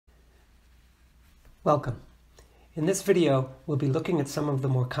Welcome. In this video, we'll be looking at some of the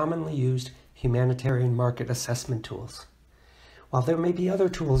more commonly used humanitarian market assessment tools. While there may be other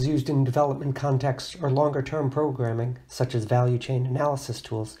tools used in development contexts or longer-term programming, such as value chain analysis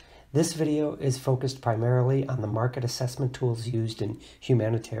tools, this video is focused primarily on the market assessment tools used in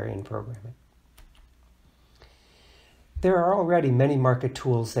humanitarian programming. There are already many market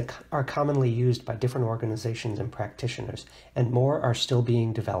tools that are commonly used by different organizations and practitioners, and more are still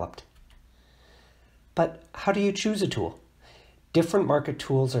being developed. But how do you choose a tool? Different market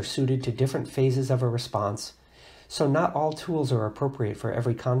tools are suited to different phases of a response, so not all tools are appropriate for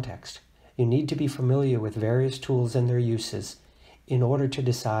every context. You need to be familiar with various tools and their uses in order to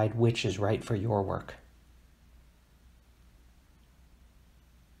decide which is right for your work.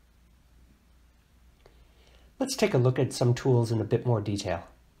 Let's take a look at some tools in a bit more detail.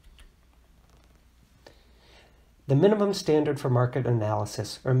 The Minimum Standard for Market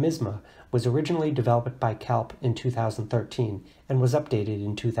Analysis, or MISMA, was originally developed by CaLP in 2013 and was updated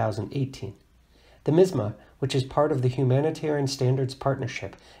in 2018. The MISMA, which is part of the Humanitarian Standards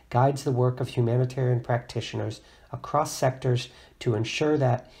Partnership, guides the work of humanitarian practitioners across sectors to ensure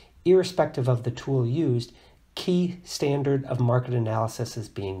that, irrespective of the tool used, key standard of market analysis is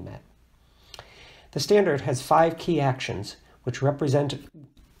being met. The standard has 5 key actions, which represent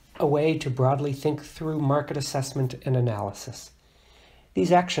a way to broadly think through market assessment and analysis.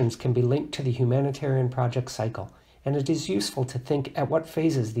 These actions can be linked to the humanitarian project cycle, and it is useful to think at what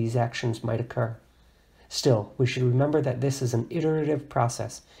phases these actions might occur. Still, we should remember that this is an iterative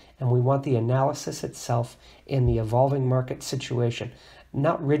process, and we want the analysis itself and the evolving market situation,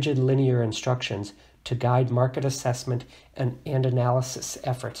 not rigid linear instructions, to guide market assessment and analysis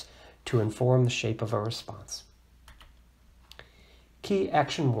efforts to inform the shape of a response. Key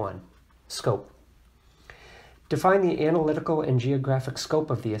Action 1. Scope. Define the analytical and geographic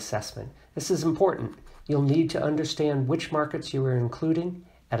scope of the assessment. This is important. You'll need to understand which markets you are including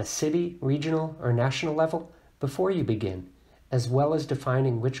at a city, regional, or national level before you begin, as well as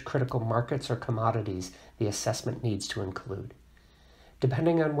defining which critical markets or commodities the assessment needs to include.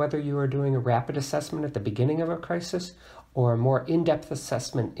 Depending on whether you are doing a rapid assessment at the beginning of a crisis or a more in-depth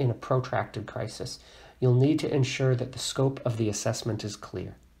assessment in a protracted crisis, you'll need to ensure that the scope of the assessment is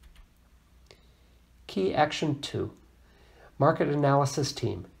clear. Key Action 2. Market Analysis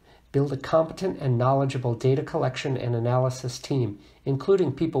Team. Build a competent and knowledgeable data collection and analysis team,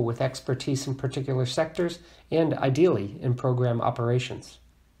 including people with expertise in particular sectors and, ideally, in program operations.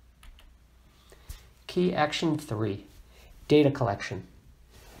 Key Action 3. Data collection.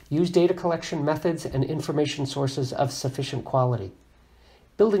 Use data collection methods and information sources of sufficient quality.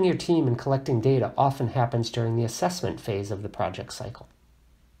 Building your team and collecting data often happens during the assessment phase of the project cycle.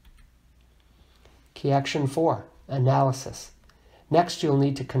 Key Action 4. Analysis. Next, you'll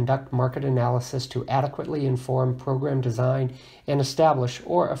need to conduct market analysis to adequately inform program design and establish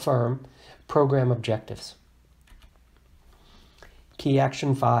or affirm program objectives. Key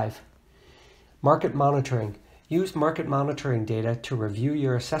Action 5. Market monitoring. Use market monitoring data to review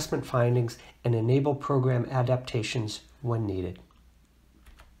your assessment findings and enable program adaptations when needed.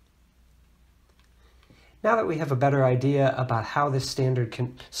 Now that we have a better idea about how this standard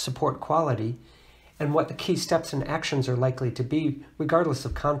can support quality and what the key steps and actions are likely to be, regardless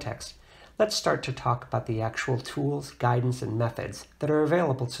of context, let's start to talk about the actual tools, guidance, and methods that are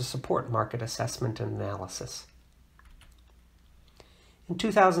available to support market assessment and analysis. In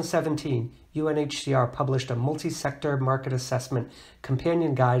 2017, UNHCR published a multi-sector market assessment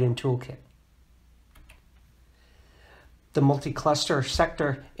companion guide and toolkit. The multi-cluster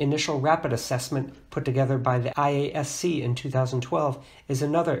sector initial rapid assessment put together by the IASC in 2012 is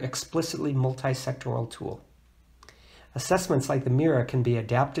another explicitly multi-sectoral tool. Assessments like the MIRA can be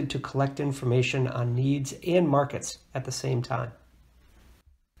adapted to collect information on needs and markets at the same time.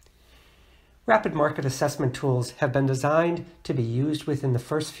 Rapid market assessment tools have been designed to be used within the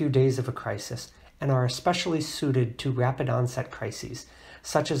first few days of a crisis and are especially suited to rapid onset crises,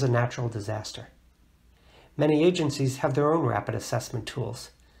 such as a natural disaster. Many agencies have their own rapid assessment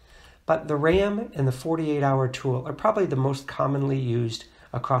tools, but the RAM and the 48-hour tool are probably the most commonly used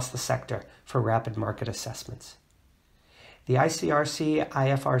across the sector for rapid market assessments. The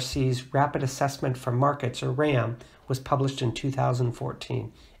ICRC-IFRC's Rapid Assessment for Markets, or RAM, was published in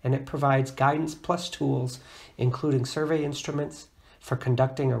 2014, and it provides guidance plus tools, including survey instruments, for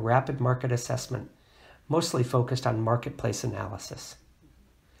conducting a rapid market assessment, mostly focused on marketplace analysis.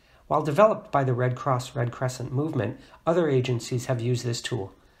 While developed by the Red Cross Red Crescent movement, other agencies have used this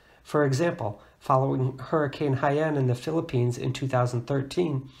tool. For example, following Hurricane Haiyan in the Philippines in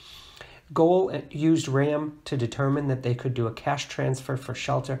 2013, Goal used RAM to determine that they could do a cash transfer for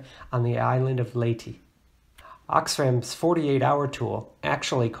shelter on the island of Leyte. Oxfam's 48-hour tool,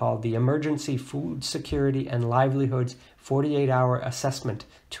 actually called the Emergency Food Security and Livelihoods 48-hour Assessment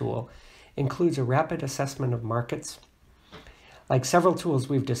Tool, includes a rapid assessment of markets. Like several tools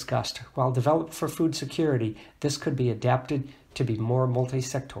we've discussed, while developed for food security, this could be adapted to be more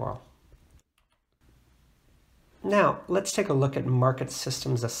multi-sectoral. Now, let's take a look at market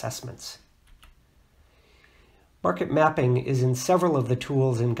systems assessments. Market mapping is in several of the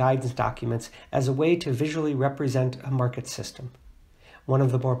tools and guidance documents as a way to visually represent a market system. One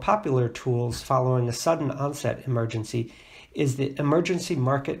of the more popular tools following a sudden onset emergency is the Emergency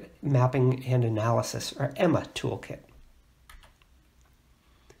Market Mapping and Analysis, or EMA toolkit.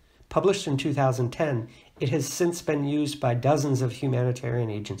 Published in 2010, it has since been used by dozens of humanitarian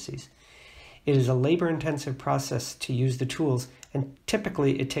agencies. It is a labor-intensive process to use the tools, and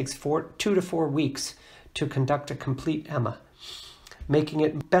typically it takes 2 to 4 weeks to conduct a complete EMA, making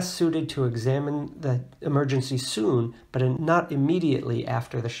it best suited to examine the emergency soon, but not immediately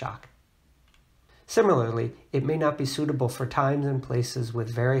after the shock. Similarly, it may not be suitable for times and places with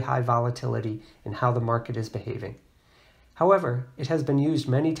very high volatility in how the market is behaving. However, it has been used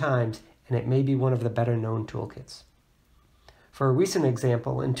many times, and it may be one of the better-known toolkits. For a recent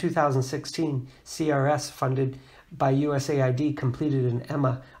example, in 2016, CRS, funded by USAID, completed an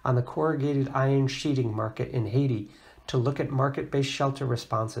EMA on the corrugated iron sheeting market in Haiti to look at market-based shelter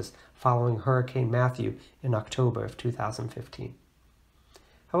responses following Hurricane Matthew in October of 2015.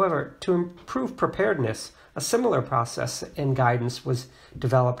 However, to improve preparedness, a similar process and guidance was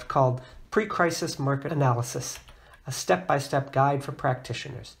developed called Pre-Crisis Market Analysis, a step-by-step guide for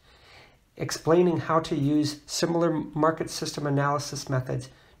practitioners, explaining how to use similar market system analysis methods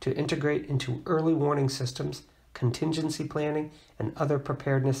to integrate into early warning systems, contingency planning, and other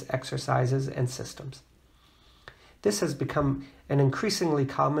preparedness exercises and systems. This has become an increasingly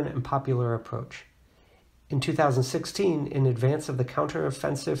common and popular approach. In 2016, in advance of the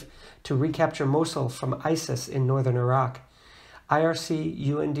counteroffensive to recapture Mosul from ISIS in northern Iraq, IRC,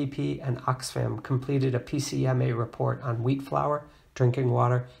 UNDP, and Oxfam completed a PCMA report on wheat flour, drinking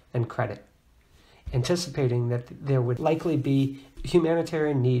water, and credit, anticipating that there would likely be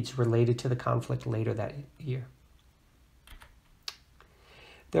humanitarian needs related to the conflict later that year.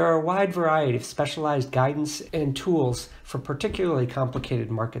 There are a wide variety of specialized guidance and tools for particularly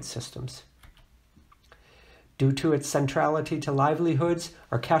complicated market systems. Due to its centrality to livelihoods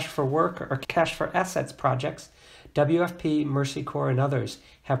or cash for work or cash for assets projects, WFP, Mercy Corps, and others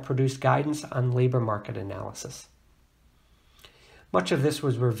have produced guidance on labor market analysis. Much of this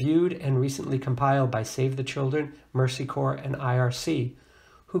was reviewed and recently compiled by Save the Children, Mercy Corps, and IRC,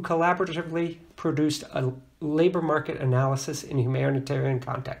 who collaboratively produced a labor market analysis in humanitarian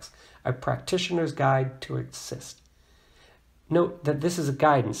context, a practitioner's guide to assist. Note that this is a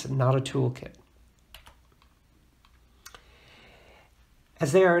guidance, not a toolkit.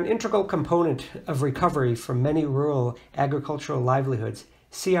 As they are an integral component of recovery for many rural agricultural livelihoods,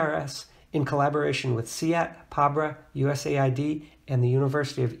 CRS, in collaboration with CIAT, PABRA, USAID, and the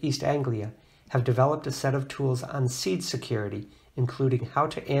University of East Anglia, have developed a set of tools on seed security, including how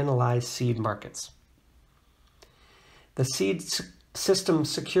to analyze seed markets. The Seed System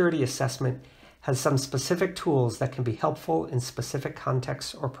Security Assessment has some specific tools that can be helpful in specific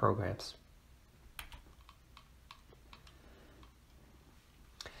contexts or programs.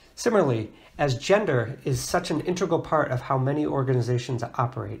 Similarly, as gender is such an integral part of how many organizations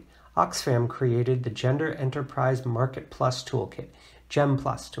operate, Oxfam created the Gender Enterprise Market Plus Toolkit, GEM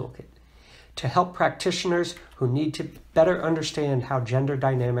Plus Toolkit, to help practitioners who need to better understand how gender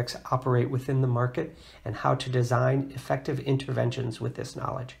dynamics operate within the market and how to design effective interventions with this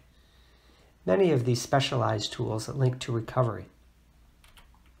knowledge. Many of these specialized tools link to recovery.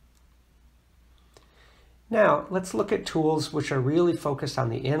 Now, let's look at tools which are really focused on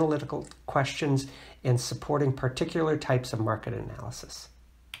the analytical questions and supporting particular types of market analysis.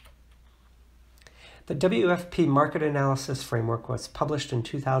 The WFP Market Analysis Framework was published in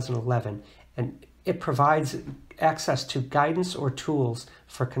 2011, and it provides access to guidance or tools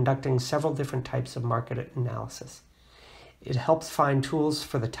for conducting several different types of market analysis. It helps find tools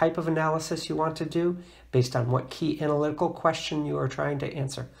for the type of analysis you want to do based on what key analytical question you are trying to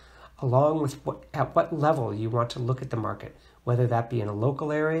answer, along with at what level you want to look at the market, whether that be in a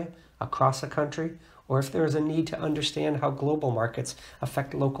local area, across a country, or if there is a need to understand how global markets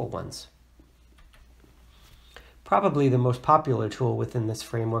affect local ones. Probably the most popular tool within this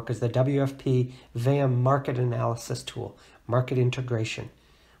framework is the WFP VAM Market Analysis Tool, Market Integration,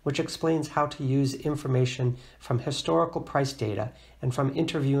 which explains how to use information from historical price data and from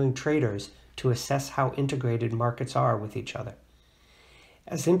interviewing traders to assess how integrated markets are with each other.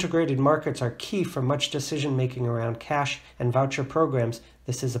 As integrated markets are key for much decision-making around cash and voucher programs,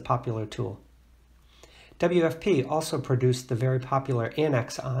 this is a popular tool. WFP also produced the very popular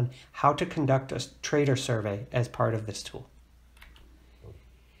annex on how to conduct a trader survey as part of this tool.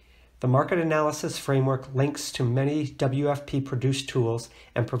 The market analysis framework links to many WFP-produced tools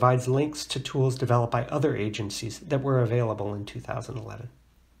and provides links to tools developed by other agencies that were available in 2011.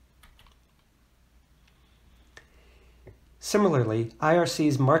 Similarly,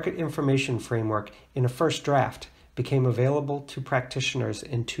 IRC's Market Information Framework in a first draft became available to practitioners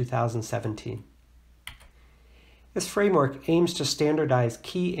in 2017. This framework aims to standardize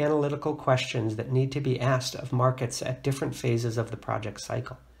key analytical questions that need to be asked of markets at different phases of the project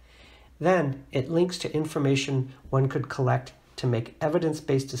cycle. Then, it links to information one could collect to make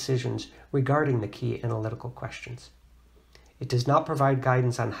evidence-based decisions regarding the key analytical questions. It does not provide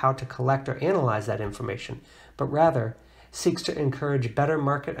guidance on how to collect or analyze that information, but rather seeks to encourage better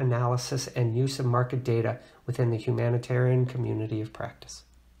market analysis and use of market data within the humanitarian community of practice.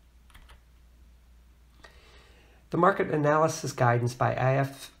 The Market Analysis Guidance by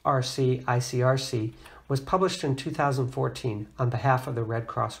IFRC-ICRC was published in 2014 on behalf of the Red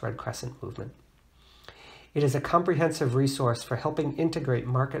Cross Red Crescent movement. It is a comprehensive resource for helping integrate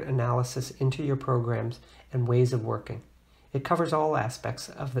market analysis into your programs and ways of working. It covers all aspects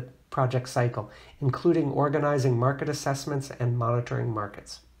of the project cycle, including organizing market assessments and monitoring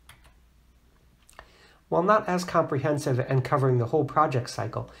markets. While not as comprehensive and covering the whole project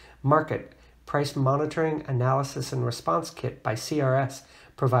cycle, Market Price Monitoring Analysis and Response Kit by CRS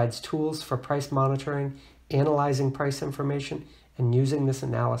provides tools for price monitoring, analyzing price information, and using this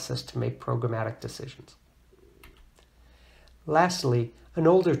analysis to make programmatic decisions. Lastly, an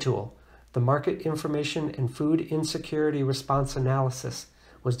older tool, the Market Information and Food Insecurity Response Analysis,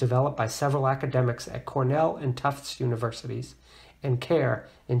 was developed by several academics at Cornell and Tufts Universities and CARE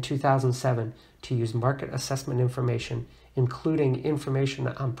in 2007 to use market assessment information, including information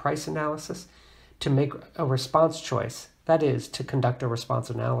on price analysis, to make a response choice, that is, to conduct a response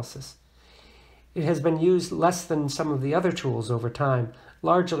analysis. It has been used less than some of the other tools over time,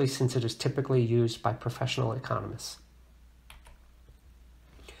 largely since it is typically used by professional economists.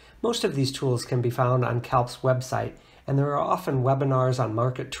 Most of these tools can be found on CaLP's website, and there are often webinars on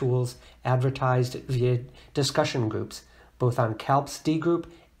market tools advertised via discussion groups, both on CaLP's D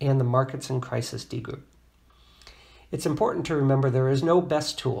group and the Markets in Crisis D group. It's important to remember there is no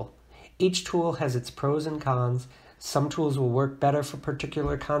best tool. Each tool has its pros and cons. Some tools will work better for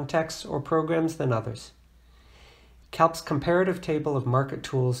particular contexts or programs than others. CaLP's comparative table of market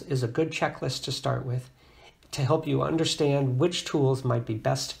tools is a good checklist to start with to help you understand which tools might be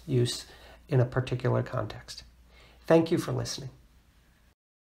best used in a particular context. Thank you for listening.